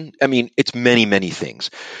creation. I mean, it's many, many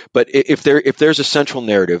things, but if there's a central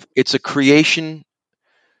narrative, it's a creation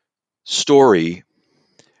story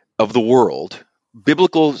of the world,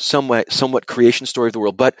 biblical, somewhat creation story of the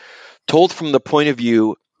world, but told from the point of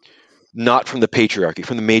view, not from the patriarchy,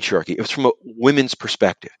 from the matriarchy. It was from a women's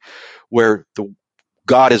perspective, where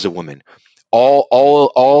God is a woman.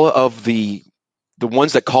 All of the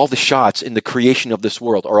ones that call the shots in the creation of this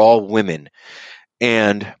world are all women,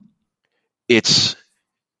 and I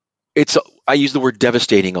use the word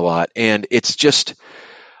devastating a lot, and it's just,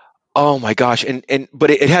 oh my gosh,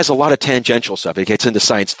 but it has a lot of tangential stuff. It gets into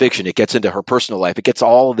science fiction, it gets into her personal life, it gets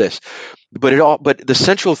all of this, but the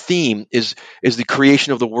central theme is the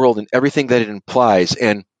creation of the world and everything that it implies.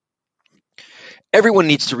 And everyone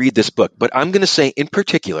needs to read this book, but I'm going to say in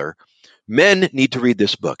particular, men need to read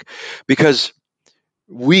this book, because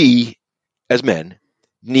we as men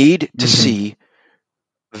need to see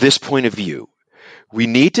this point of view. We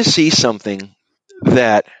need to see something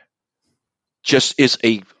that just is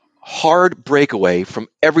a hard breakaway from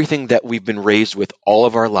everything that we've been raised with all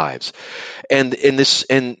of our lives. And it's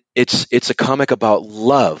a comic about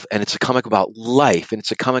love, and it's a comic about life, and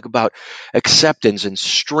it's a comic about acceptance and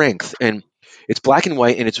strength, and it's black and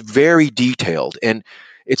white, and it's very detailed, and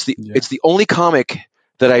it's the only comic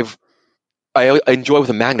that I enjoy with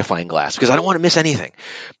a magnifying glass, because I don't want to miss anything.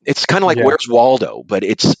 It's kind of like Where's Waldo, but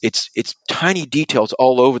it's tiny details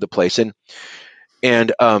all over the place, and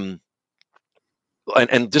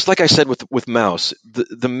and just like I said with Mouse,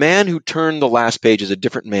 the man who turned the last page is a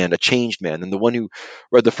different man, a changed man than the one who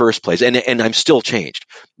read the first page. And I'm still changed.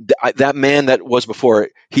 That man that was before,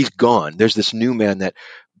 he's gone. There's this new man that,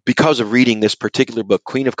 because of reading this particular book,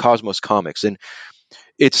 Queen of Cosmos Comics, and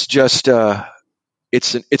it's just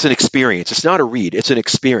it's an experience. It's not a read. It's an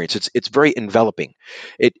experience. It's very enveloping.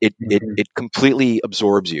 It completely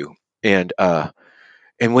absorbs you. And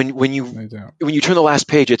when you No doubt. when you turn the last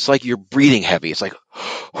page, it's like you're breathing heavy. It's like,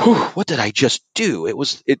 whew, what did I just do?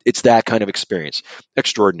 It's that kind of experience.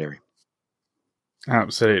 Extraordinary.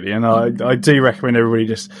 Absolutely, and I do recommend everybody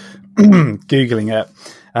just googling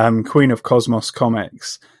it, Queen of Cosmos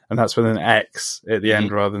Comics, and that's with an X at the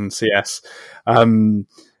end rather than CS. I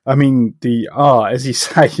mean, the art, as you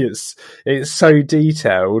say, it's so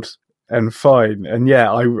detailed and fine, and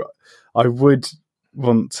yeah, I would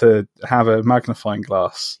want to have a magnifying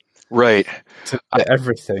glass, right, to get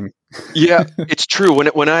everything. Yeah, it's true.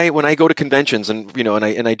 When I go to conventions and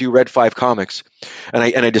I do Red 5 comics and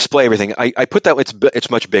I display everything, I put that it's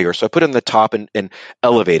much bigger. So I put it on the top and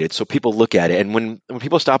elevate it so people look at it. And when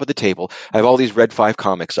people stop at the table, I have all these Red 5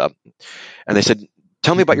 comics up, and they said,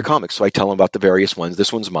 "Tell me about your comics." So I tell them about the various ones.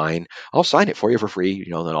 This one's mine. I'll sign it for you for free,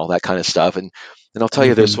 and all that kind of stuff. And I'll tell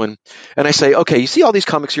you this one. And I say, "Okay, you see all these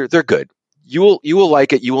comics here? They're good. You will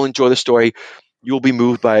like it. You will enjoy the story. You will be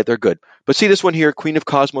moved by it. They're good. But see this one here, Queen of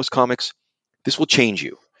Cosmos Comics. This will change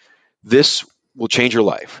you. This will change your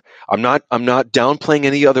life. I'm not downplaying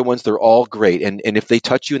any other ones. They're all great. And if they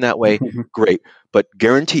touch you in that way, great. But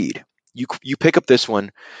guaranteed, you pick up this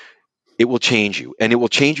one, it will change you, and it will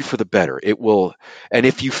change you for the better. It will. And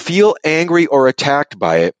if you feel angry or attacked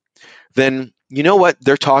by it, then you know what?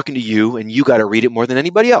 They're talking to you, and you got to read it more than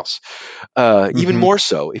anybody else. Even more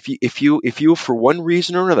so, if you for one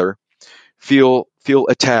reason or another feel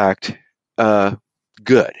attacked,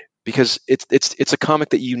 good, because it's a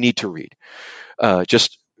comic that you need to read.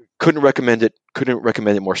 Just couldn't recommend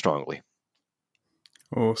it more strongly.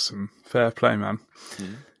 Awesome, fair play, man.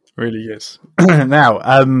 Really is.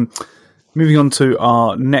 Now, moving on to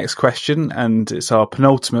our next question, and it's our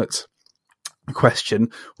penultimate question.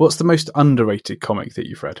 What's the most underrated comic that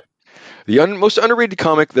you've read? The most underrated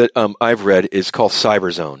comic that I've read is called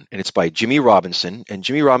Cyberzone, and it's by Jimmy Robinson. And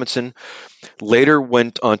Jimmy Robinson later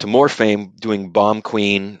went on to more fame doing Bomb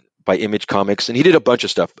Queen by Image Comics, and he did a bunch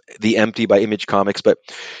of stuff, The Empty by Image Comics, but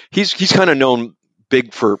he's kind of known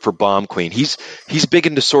big for Bomb Queen. He's big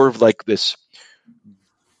into sort of like this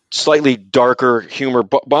slightly darker humor.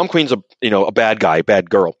 Bomb Queen's a bad guy, bad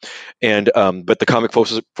girl, and but the comic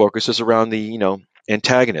focuses around the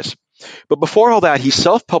antagonist. But before all that, he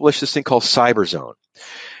self-published this thing called Cyberzone,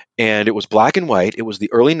 and it was black and white. It was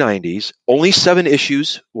the early '90s. Only 7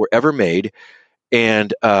 issues were ever made,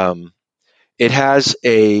 and it has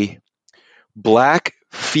a black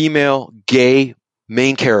female gay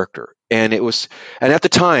main character. And at the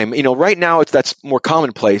time, right now that's more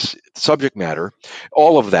commonplace subject matter,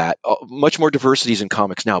 all of that, much more diversities in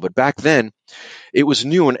comics now. But back then, it was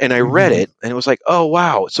new, and I read it, and it was like, oh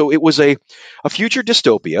wow! So it was a future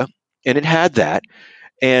dystopia, and it had that,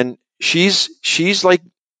 and she's like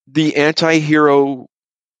the anti-hero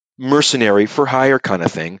mercenary for hire kind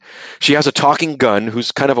of thing. She has a talking gun,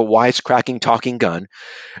 who's kind of a wisecracking talking gun,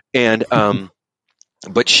 and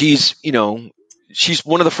but she's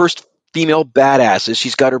one of the first female badasses.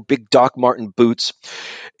 She's got her big Doc Marten boots,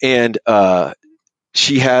 and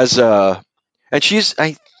she has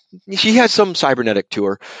she has some cybernetic to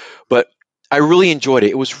her, but I really enjoyed it.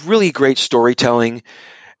 It was really great storytelling,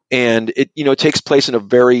 and it takes place in a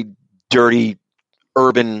very dirty,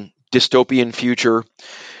 urban, dystopian future.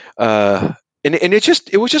 And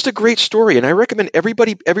it was just a great story, and I recommend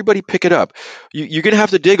everybody pick it up. You're gonna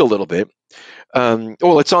have to dig a little bit.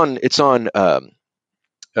 It's on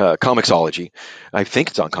Comixology. I think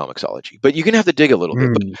it's on Comixology, but you're gonna have to dig a little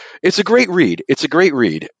bit. But it's a great read.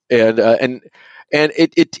 And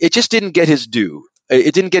it just didn't get his due.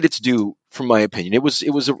 It didn't get its due, from my opinion. It was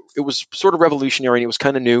sort of revolutionary, and it was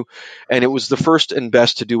kind of new, and it was the first and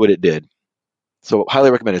best to do what it did. So highly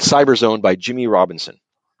recommended. Cyberzone by Jimmy Robinson.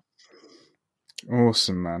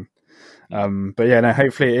 Awesome, man. But yeah, no,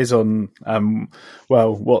 hopefully it is on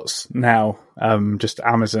what's now just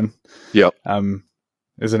Amazon. Yep.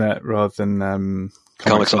 Isn't it, rather than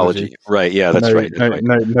Comixology? Right. Yeah, that's right. No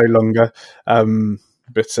longer.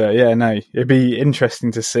 But yeah, no, it'd be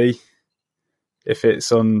interesting to see if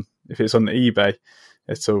it's on eBay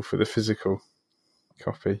at all for the physical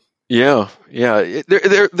copy. Yeah.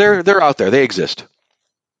 They're out there. They exist.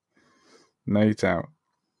 No doubt.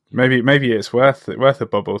 Maybe it's worth a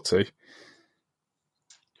bob or two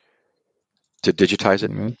to digitize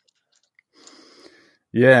it. Mm-hmm.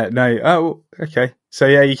 Yeah, no. Oh, okay. So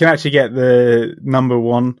yeah, you can actually get the number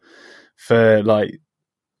one for like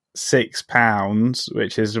 £6,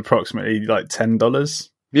 which is approximately like $10,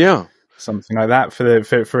 Yeah. something like that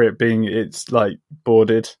for it being it's like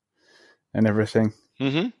boarded and everything.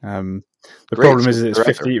 Mm-hmm. The Great. problem So is it's they're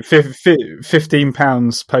out there.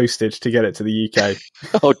 £15 postage to get it to the UK.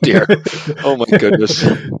 Oh dear. Oh my goodness.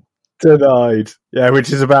 Denied. Yeah,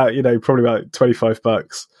 which is about probably about $25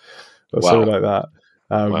 or something Wow. like that.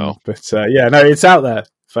 Wow. But yeah, no, it's out there,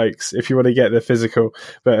 folks. If you want to get the physical,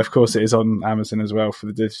 but of course it is on Amazon as well for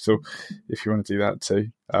the digital. If you want to do that too,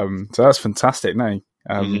 so that's fantastic. No,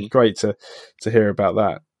 Mm-hmm. great to hear about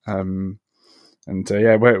that. And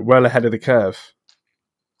yeah, we're well ahead of the curve.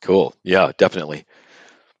 Cool. Yeah, definitely.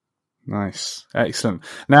 Nice, excellent.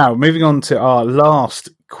 Now moving on to our last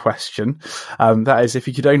question. That is, if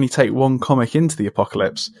you could only take one comic into the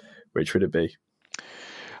apocalypse, which would it be?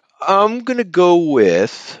 I'm gonna go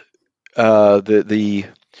with the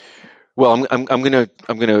well, I'm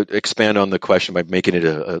gonna expand on the question by making it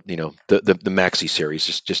a the maxi series,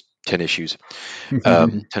 just 10 issues,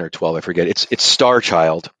 10 or 12, I forget. It's Star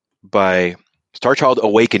Child by Star Child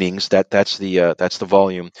Awakenings. That's the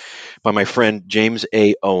volume by my friend James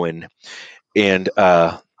A. Owen, and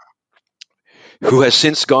who has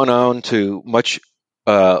since gone on to much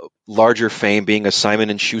larger fame, being a Simon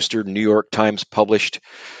and Schuster New York Times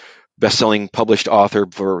best-selling published author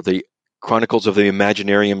for the Chronicles of the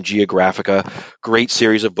Imaginarium Geographica, great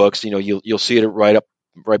series of books. You'll see it right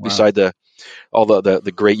Wow. beside all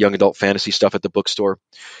the great young adult fantasy stuff at the bookstore.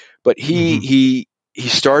 But he Mm-hmm. he he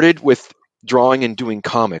started with drawing and doing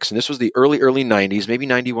comics, and this was the early 90s, maybe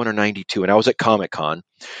 91 or 92, and I was at Comic Con,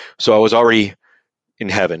 so I was already in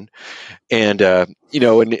heaven. And and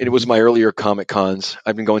it was Mm-hmm. my earlier Comic Cons.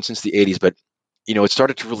 I've been going since the 80s, but it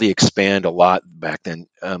started to really expand a lot back then.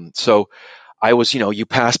 So I was, you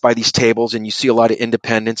pass by these tables and you see a lot of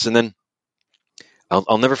independents, and then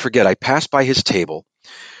I'll never forget. I passed by his table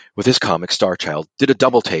with his comic Star Child, did a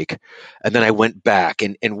double take, and then I went back.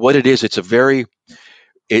 And what it is, it's a very,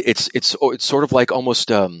 it's sort of like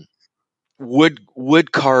almost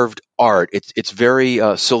wood carved art. It's very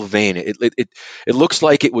Sylvain. It looks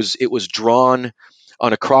like it was drawn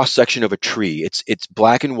on a cross section of a tree. It's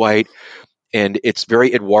black and white, and it's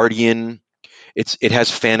very Edwardian. It has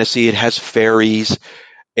fantasy, it has fairies,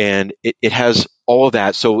 and it has all of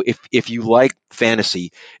that. So if you like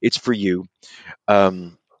fantasy, it's for you.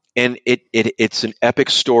 Um, and it's an epic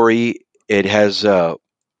story. It has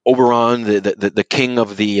Oberon, the king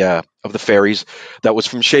of the fairies, that was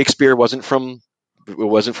from Shakespeare. It wasn't from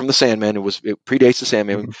the Sandman. It predates the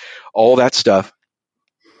Sandman. Mm-hmm. All that stuff,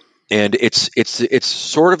 and it's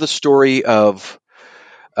sort of the story of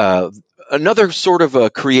uh, another sort of a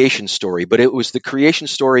creation story, but it was the creation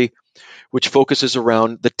story which focuses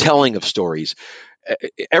around the telling of stories.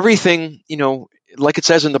 Everything, like it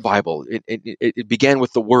says in the Bible, it began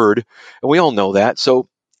with the word, and we all know that. So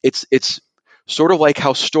it's sort of like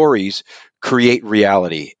how stories create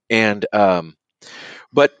reality. And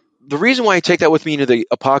but the reason why I take that with me into the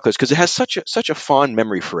apocalypse, because it has such a fond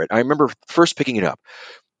memory for it. I remember first picking it up,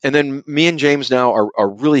 and then me and James now are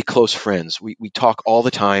really close friends. We talk all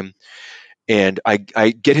the time, and I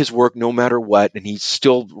get his work no matter what, and he's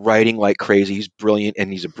still writing like crazy. He's brilliant,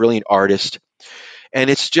 and he's a brilliant artist. And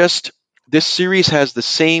it's just, this series has the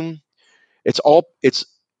same. It's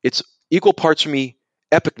equal parts for me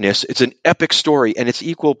epicness. It's an epic story, and it's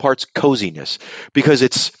equal parts coziness, because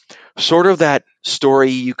it's sort of that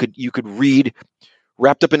story you could read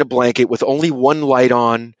wrapped up in a blanket with only one light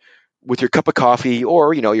on, with your cup of coffee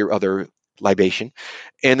or your other libation,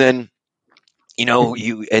 and then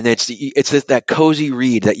it's just that cozy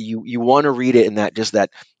read that you want to read it in that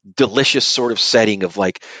delicious sort of setting of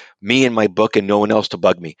like me and my book and no one else to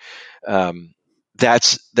bug me. um,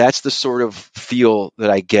 that's the sort of feel that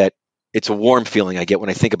I get. It's a warm feeling I get when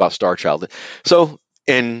I think about Star Child. So,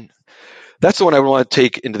 and that's the one I want to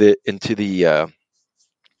take into the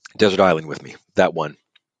desert island with me, that one.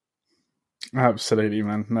 Absolutely,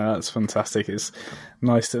 man. No, that's fantastic. It's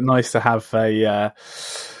nice to have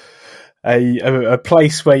a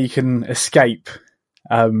place where you can escape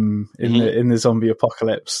in Hmm. the zombie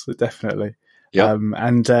apocalypse, definitely. Yep.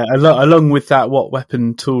 And along with that, what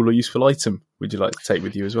weapon, tool, or useful item would you like to take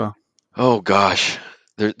with you as well? Oh gosh,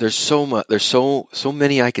 there's so much. There's so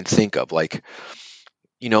many I can think of, like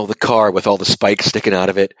the car with all the spikes sticking out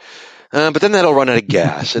of it. But then that'll run out of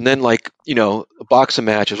gas, and then like a box of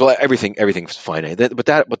matches. Well, everything's finite. But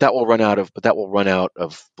that will run out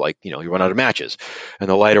of, like, you run out of matches, and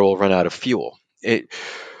the lighter will run out of fuel.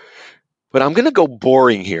 But I'm going to go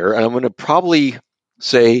boring here, and I'm going to probably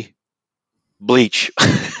say Bleach.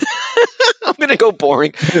 I'm going to go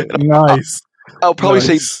boring. Nice. I'll probably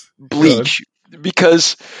say Nice. bleach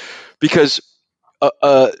because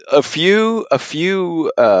a few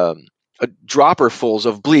dropperfuls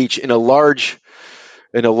of bleach in a large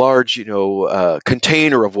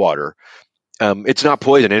container of water. It's not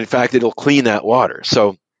poison, and in fact, it'll clean that water.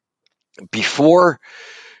 So before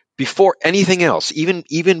anything else, even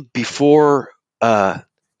before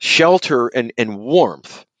shelter and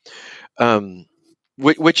warmth,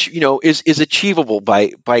 which is achievable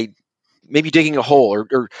by maybe digging a hole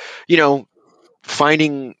or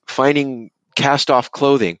finding cast off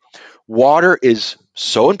clothing. Water is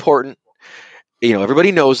so important.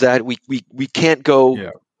 Everybody knows that we can't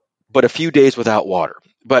go but a few days without water.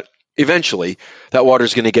 But eventually that water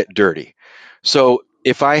is going to get dirty. So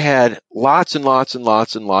if I had lots and lots and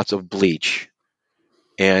lots and lots of bleach,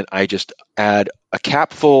 and I just add a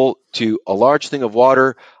capful to a large thing of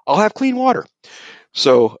water, I'll have clean water.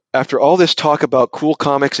 So after all this talk about cool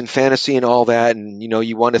comics and fantasy and all that, and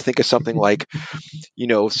you want to think of something like,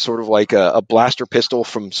 sort of like a blaster pistol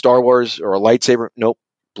from Star Wars or a lightsaber. Nope,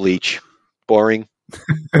 bleach, boring.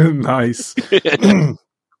 Nice.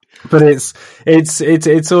 But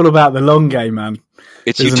it's all about the long game, man.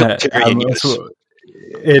 It's utilitarian.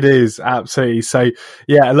 It is, absolutely. So,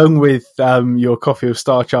 yeah, along with your copy of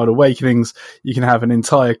Star Child Awakenings, you can have an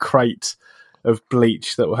entire crate of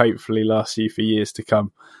bleach that will hopefully last you for years to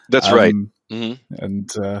come. That's right. Mm-hmm.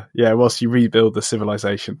 And, whilst you rebuild the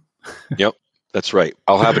civilization. Yep, that's right.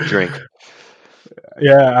 I'll have a drink.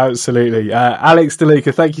 Yeah, absolutely. Alex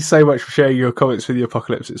DeLuca, thank you so much for sharing your comments with the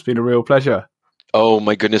Apocalypse. It's been a real pleasure. Oh,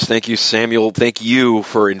 my goodness. Thank you, Samuel. Thank you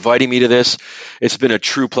for inviting me to this. It's been a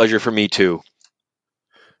true pleasure for me, too.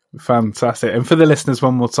 Fantastic. And for the listeners,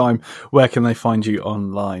 one more time, where can they find you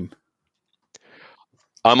online?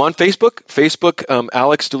 I'm on Facebook,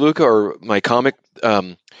 Alex DeLuca, or my comic,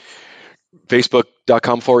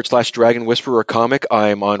 facebook.com/Dragon Whisperer comic.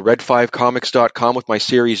 I'm on red5comics.com with my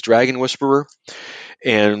series Dragon Whisperer.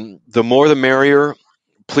 And the more the merrier.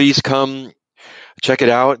 Please come check it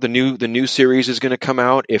out. The new series is going to come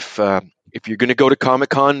out. If you're going to go to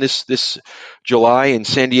Comic-Con this July in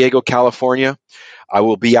San Diego, California, I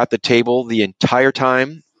will be at the table the entire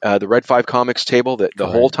time, the Red 5 Comics table, the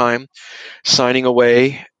whole time, signing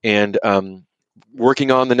away and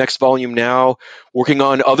working on the next volume now, working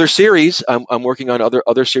on other series. I'm working on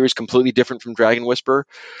other series completely different from Dragon Whisper.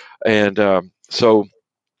 And so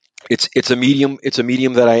it's a medium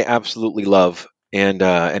that I absolutely love. And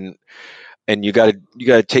you got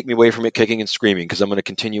to take me away from it kicking and screaming, because I'm going to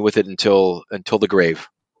continue with it until the grave.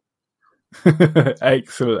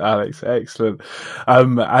 Excellent, Alex. Excellent.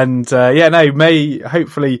 May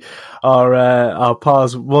hopefully our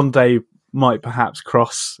paths one day might perhaps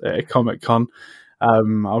cross at a Comic-Con.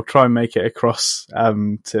 I'll try and make it across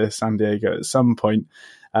to San Diego at some point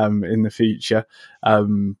in the future.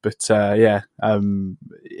 If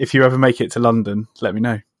you ever make it to London, let me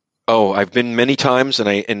know. Oh, I've been many times,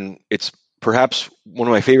 and it's perhaps one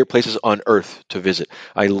of my favorite places on earth to visit.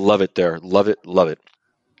 I love it there. Love it.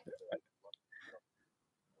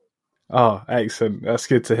 Oh, excellent! That's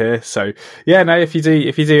good to hear. So, if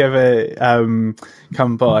you do ever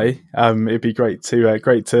come by, it'd be great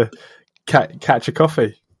to catch a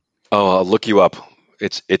coffee. Oh, I'll look you up.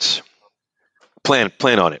 It's plan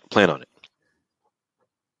on it.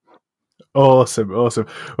 Awesome.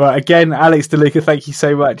 Well, again, Alex DeLuca, thank you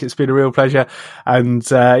so much. It's been a real pleasure, and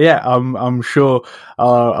I'm sure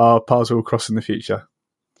our paths will cross in the future.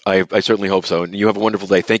 I certainly hope so. And you have a wonderful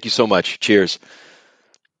day. Thank you so much. Cheers.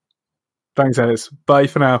 Thanks, Alex. Bye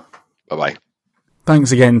for now. Bye-bye.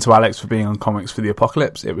 Thanks again to Alex for being on Comics for the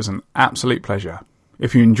Apocalypse. It was an absolute pleasure.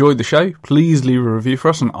 If you enjoyed the show, please leave a review for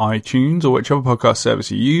us on iTunes or whichever podcast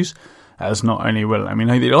service you use, as not only will it let me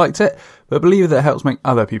know that you liked it, but I believe that it helps make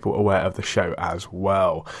other people aware of the show as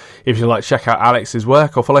well. If you'd like to check out Alex's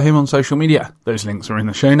work or follow him on social media, those links are in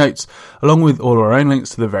the show notes, along with all our own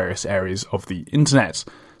links to the various areas of the internet.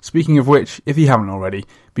 Speaking of which, if you haven't already,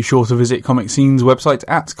 be sure to visit Comic Scene's website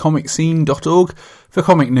at comicscene.org for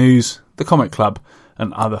comic news, the comic club,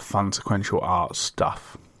 and other fun sequential art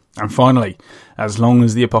stuff. And finally, as long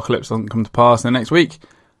as the apocalypse doesn't come to pass in the next week,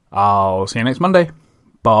 I'll see you next Monday.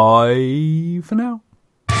 Bye for now.